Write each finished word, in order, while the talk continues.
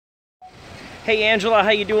Hey Angela,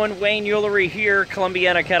 how you doing? Wayne Ulery here,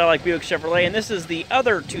 Columbiana, Cadillac, Buick, Chevrolet, and this is the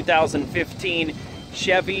other 2015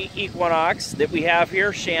 Chevy Equinox that we have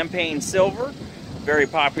here, champagne silver, very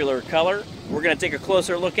popular color. We're going to take a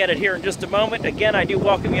closer look at it here in just a moment. Again, I do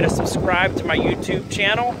welcome you to subscribe to my YouTube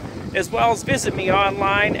channel, as well as visit me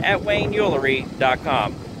online at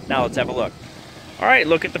wayneulery.com. Now let's have a look. All right,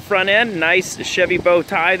 look at the front end. Nice Chevy bow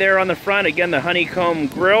tie there on the front. Again, the honeycomb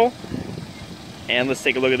grille. And let's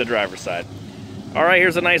take a look at the driver's side. All right,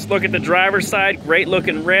 here's a nice look at the driver's side. Great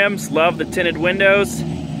looking rims. Love the tinted windows.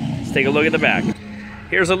 Let's take a look at the back.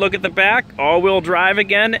 Here's a look at the back. All-wheel drive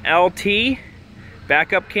again, LT.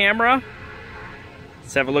 Backup camera.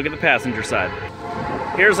 Let's have a look at the passenger side.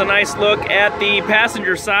 Here's a nice look at the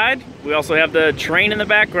passenger side. We also have the train in the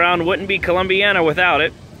background. Wouldn't be Columbiana without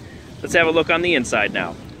it. Let's have a look on the inside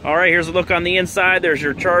now. All right, here's a look on the inside. There's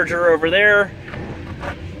your charger over there.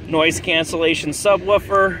 Noise cancellation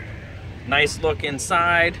subwoofer. Nice look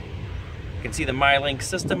inside. You can see the MyLink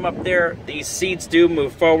system up there. These seats do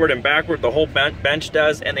move forward and backward. The whole bench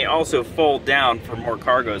does, and they also fold down for more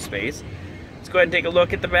cargo space. Let's go ahead and take a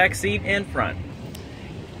look at the back seat and front.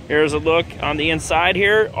 Here's a look on the inside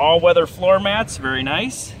here. All-weather floor mats, very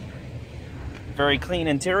nice. Very clean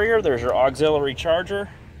interior. There's your auxiliary charger.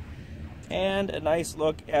 And a nice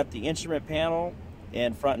look at the instrument panel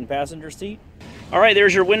and front and passenger seat. All right,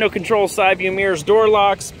 there's your window controls, side view mirrors, door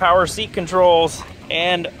locks, power seat controls,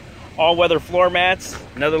 and all-weather floor mats.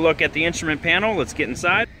 Another look at the instrument panel. Let's get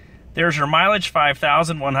inside. There's your mileage,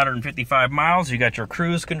 5,155 miles. You got your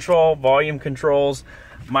cruise control, volume controls,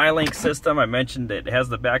 MyLink system. I mentioned it has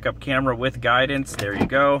the backup camera with guidance. There you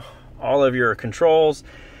go. All of your controls,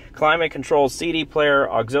 climate control, CD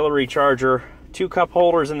player, auxiliary charger, 2 cup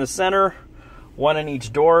holders in the center, 1 in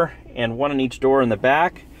each door, and 1 in each door in the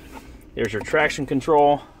back. There's your traction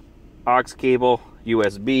control, aux cable,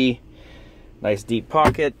 USB, nice deep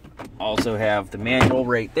pocket. Also have the manual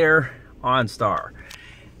right there, OnStar.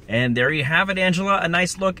 And there you have it, Angela, a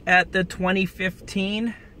nice look at the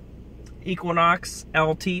 2015 Equinox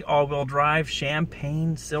LT all-wheel drive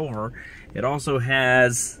champagne silver. It also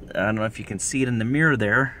has, I don't know if you can see it in the mirror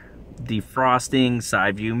there, defrosting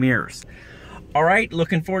side view mirrors. All right,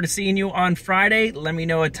 looking forward to seeing you on Friday. Let me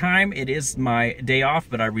know a time. It is my day off,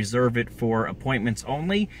 but I reserve it for appointments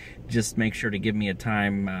only. Just make sure to give me a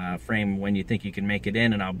time frame when you think you can make it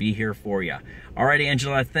in, and I'll be here for you. All right,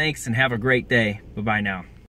 Angela, thanks, and have a great day. Bye-bye now.